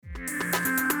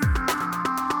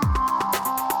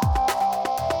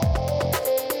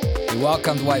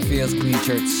Welcome to Whitefields Community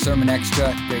Church Sermon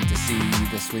Extra. Great to see you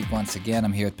this week once again.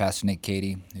 I'm here with Pastor Nick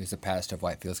Cady, who's the pastor of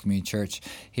Whitefields Community Church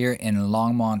here in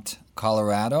Longmont,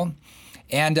 Colorado.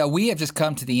 And we have just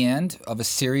come to the end of a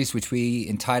series which we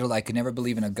entitled, I Could Never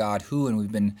Believe in a God Who, and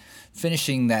we've been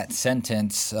finishing that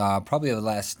sentence probably over the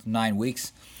last 9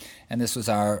 weeks. And this was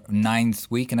our 9th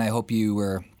week, and I hope you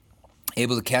were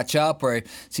able to catch up or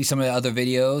see some of the other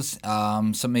videos,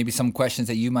 maybe some questions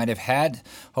that you might have had.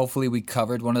 Hopefully we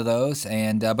covered one of those.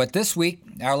 And but this week,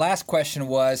 our last question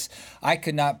was, I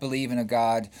could not believe in a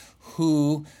God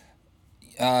who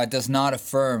does not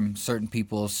affirm certain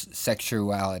people's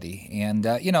sexuality. And,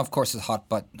 of course, it's a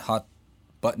hot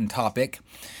button topic.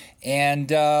 And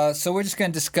so we're just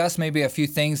going to discuss maybe a few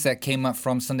things that came up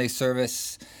from Sunday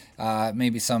service,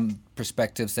 maybe some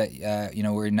perspectives that,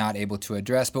 we're not able to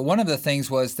address. But one of the things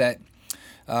was that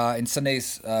in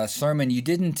Sunday's sermon, you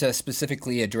didn't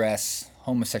specifically address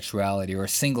homosexuality or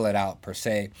single it out per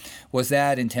se. Was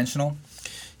that intentional?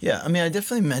 Yeah, I mean, I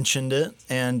definitely mentioned it,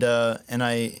 and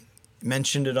I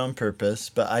mentioned it on purpose,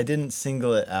 but I didn't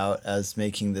single it out as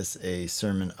making this a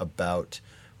sermon about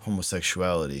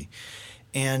homosexuality.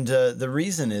 And the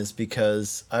reason is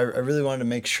because I really wanted to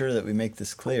make sure that we make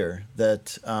this clear,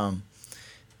 that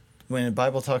when the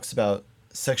Bible talks about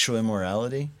sexual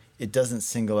immorality, it doesn't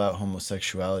single out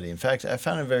homosexuality. In fact, I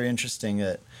found it very interesting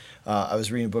that I was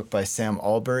reading a book by Sam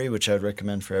Allberry, which I would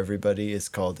recommend for everybody. It's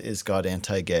called Is God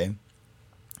Anti-Gay?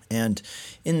 And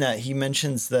in that, he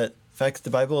mentions that, in fact, the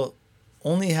Bible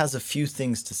only has a few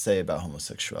things to say about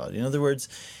homosexuality. In other words,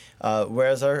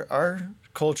 whereas our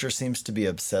culture seems to be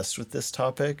obsessed with this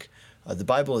topic, the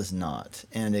Bible is not,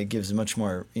 and it gives much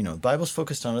more, the Bible's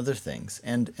focused on other things,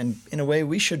 and in a way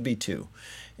we should be too.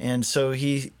 And so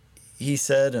he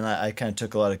said, and I kind of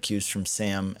took a lot of cues from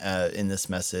Sam in this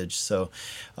message, so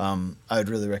I would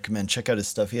really recommend check out his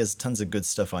stuff. He has tons of good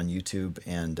stuff on YouTube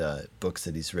and books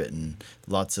that he's written,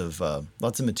 lots of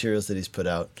materials that he's put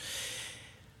out.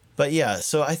 But yeah,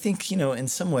 so I think, in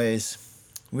some ways,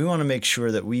 we want to make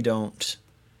sure that we don't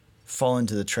fall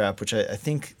into the trap, which I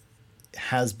think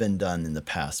has been done in the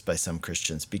past by some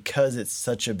Christians because it's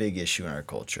such a big issue in our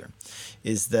culture,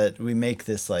 is that we make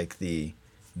this like the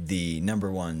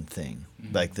number one thing,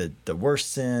 like the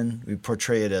worst sin. We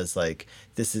portray it as like,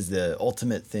 this is the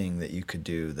ultimate thing that you could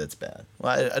do that's bad.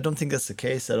 Well, I don't think that's the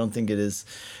case. I don't think it is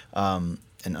an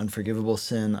unforgivable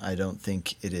sin. I don't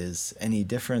think it is any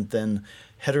different than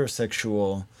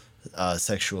heterosexual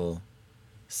sexual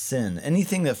sin.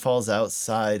 Anything that falls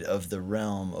outside of the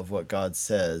realm of what God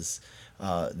says,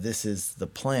 this is the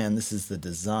plan, this is the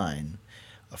design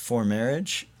for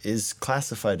marriage, is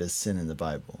classified as sin in the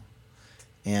Bible.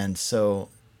 And so,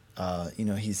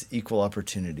 he's equal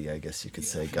opportunity, I guess you could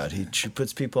say, God. He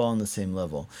puts people all on the same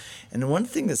level. And one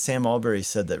thing that Sam Allberry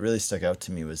said that really stuck out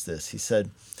to me was this. He said,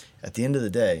 at the end of the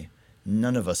day,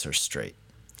 none of us are straight.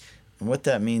 And what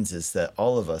that means is that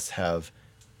all of us have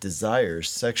desires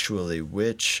sexually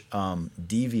which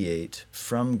deviate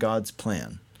from God's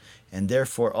plan. And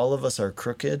therefore, all of us are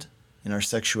crooked in our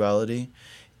sexuality.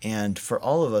 And for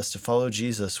all of us to follow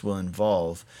Jesus will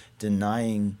involve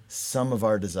denying some of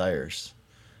our desires.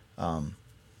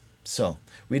 So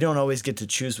we don't always get to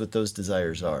choose what those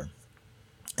desires are.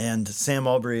 And Sam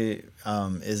Allberry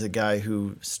is a guy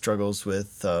who struggles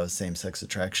with same-sex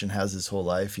attraction, has his whole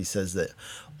life. He says that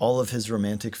all of his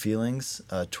romantic feelings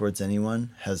towards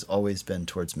anyone has always been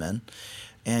towards men.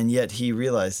 And yet he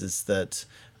realizes that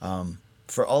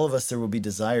for all of us there will be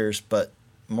desires, but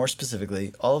more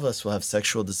specifically, all of us will have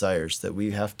sexual desires that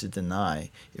we have to deny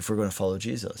if we're going to follow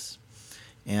Jesus.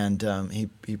 And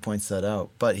he points that out.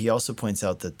 But he also points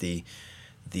out that the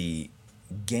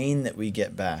gain that we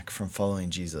get back from following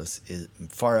Jesus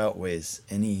far outweighs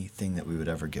anything that we would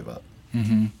ever give up.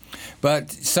 Mm-hmm.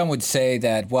 But some would say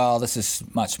that, well, this is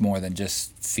much more than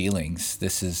just feelings.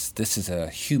 This is a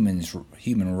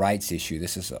human rights issue.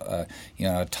 This is a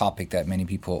topic that many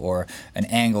people, or an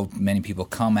angle many people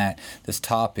come at this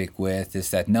topic with,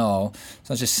 is that no, it's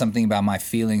not just something about my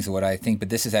feelings or what I think, but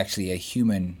this is actually a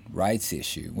human rights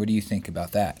issue. What do you think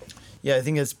about that? Yeah, I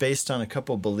think it's based on a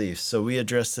couple beliefs. So we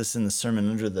address this in the sermon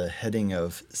under the heading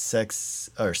of sex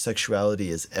or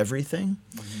sexuality is everything,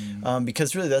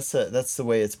 because really that's the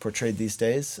way it's portrayed these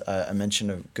days. I mentioned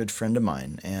a good friend of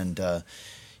mine, and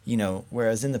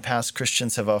whereas in the past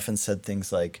Christians have often said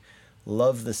things like,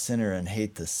 "Love the sinner and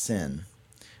hate the sin."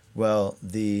 Well,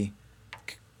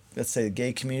 let's say the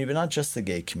gay community, but not just the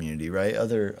gay community, right?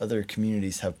 Other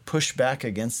communities have pushed back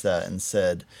against that and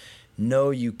said,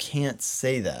 no, you can't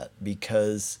say that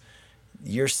because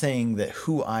you're saying that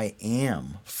who I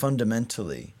am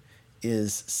fundamentally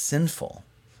is sinful.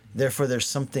 Therefore, there's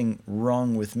something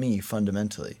wrong with me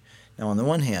fundamentally. Now, on the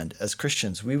one hand, as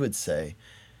Christians, we would say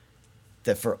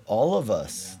that for all of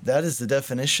us, that is the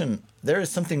definition. There is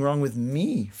something wrong with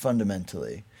me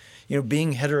fundamentally.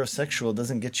 Being heterosexual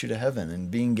doesn't get you to heaven,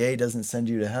 and being gay doesn't send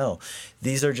you to hell.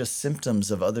 These are just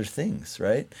symptoms of other things,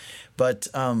 right? But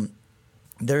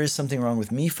there is something wrong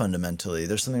with me fundamentally.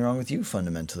 There's something wrong with you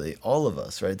fundamentally. All of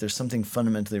us, right? There's something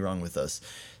fundamentally wrong with us.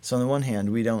 So on the one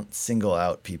hand, we don't single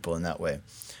out people in that way.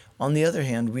 On the other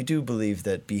hand, we do believe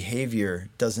that behavior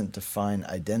doesn't define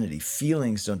identity.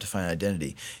 Feelings don't define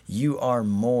identity. You are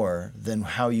more than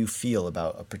how you feel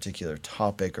about a particular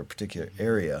topic or particular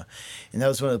area. And that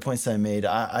was one of the points I made.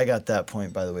 I got that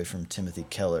point, by the way, from Timothy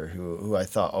Keller, who I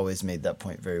thought always made that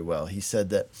point very well. He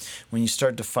said that when you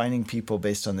start defining people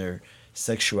based on their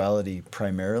sexuality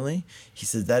primarily, he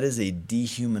said that is a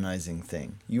dehumanizing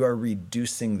thing. You are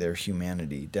reducing their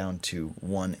humanity down to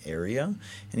one area,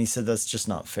 and he said that's just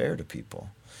not fair to people.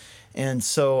 And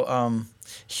so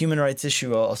human rights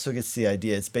issue also gets the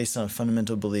idea. It's based on a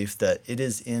fundamental belief that it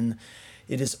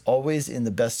is always in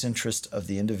the best interest of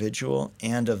the individual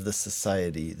and of the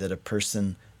society that a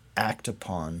person act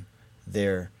upon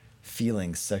their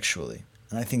feelings sexually.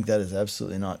 And I think that is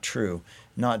absolutely not true,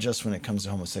 not just when it comes to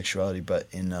homosexuality, but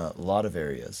in a lot of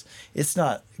areas. It's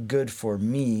not good for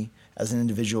me as an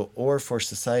individual or for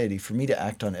society for me to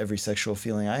act on every sexual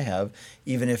feeling I have,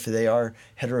 even if they are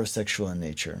heterosexual in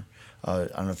nature. I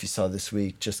don't know if you saw this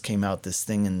week, just came out this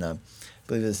thing I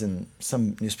believe it was in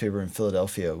some newspaper in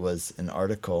Philadelphia, was an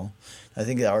article. I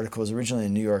think the article was originally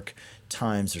in New York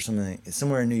Times or something,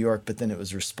 somewhere in New York, but then it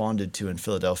was responded to in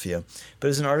Philadelphia. But it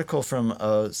was an article from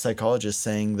a psychologist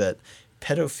saying that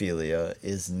pedophilia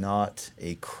is not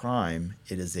a crime,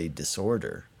 it is a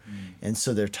disorder. And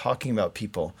so they're talking about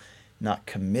people not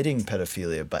committing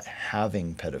pedophilia, but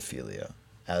having pedophilia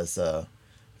as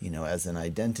an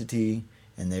identity.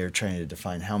 And they are trying to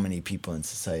define how many people in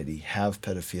society have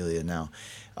pedophilia now.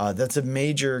 That's a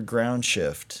major ground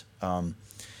shift.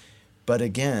 But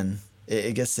again,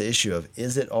 it gets the issue of,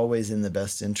 is it always in the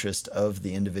best interest of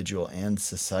the individual and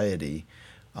society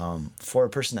for a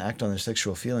person to act on their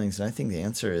sexual feelings? And I think the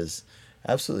answer is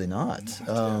absolutely not.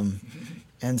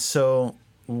 And so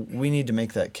we need to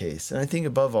make that case. And I think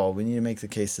above all, we need to make the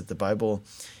case that the Bible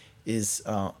is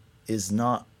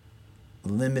not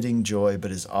limiting joy,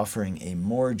 but is offering a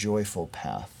more joyful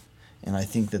path. And I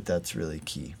think that that's really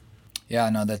key. Yeah,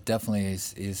 no, that definitely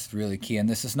is really key. And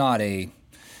this is not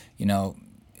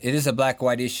it is a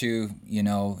black-white issue,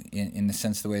 in the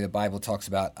sense of the way the Bible talks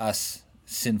about us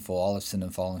sinful, all have sinned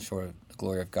and fallen short of the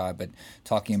glory of God, but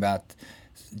talking about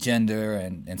gender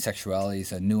and sexuality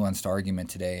is a nuanced argument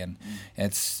today, and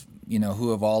it's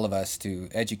who of all of us to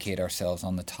educate ourselves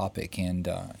on the topic, and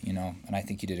and I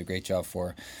think you did a great job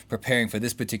for preparing for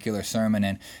this particular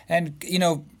sermon, and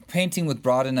painting with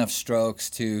broad enough strokes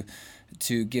to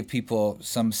give people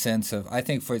some sense of, I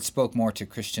think it spoke more to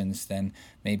Christians than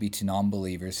maybe to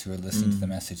non-believers who are listening to the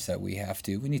message that we have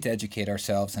to. We need to educate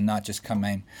ourselves and not just come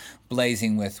in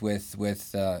blazing with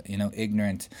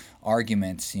ignorant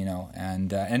arguments,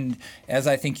 and as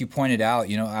I think you pointed out,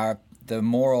 the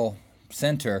moral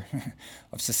center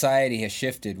of society has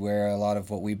shifted, where a lot of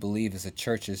what we believe as a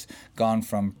church has gone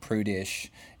from prudish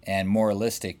and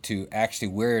moralistic to actually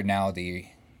we're now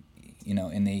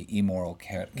in the immoral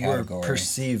category.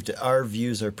 Our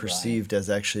views are perceived as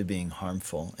actually being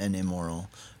harmful and immoral.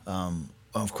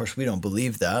 Of course, we don't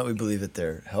believe that. We believe that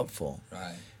they're helpful.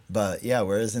 Right. But yeah,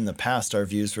 whereas in the past our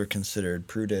views were considered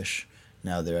prudish,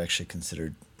 now they're actually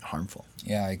considered harmful.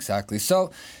 Yeah, exactly.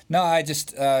 So, no, I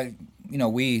just,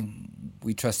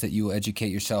 we trust that you will educate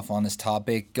yourself on this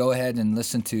topic. Go ahead and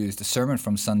listen to the sermon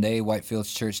from Sunday,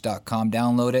 whitefieldschurch.com.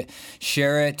 Download it,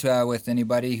 share it with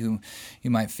anybody who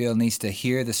you might feel needs to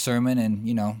hear the sermon,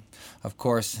 and, of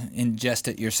course, ingest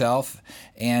it yourself.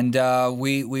 And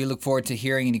we look forward to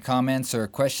hearing any comments or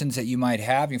questions that you might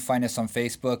have. You can find us on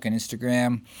Facebook and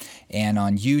Instagram and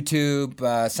on YouTube,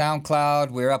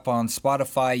 SoundCloud. We're up on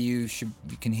Spotify. You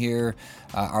can hear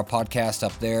our podcast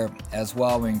up there as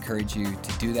well. We encourage you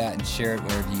to do that and share it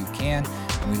wherever you can.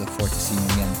 And we look forward to seeing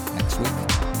you again next week.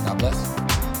 God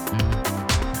bless.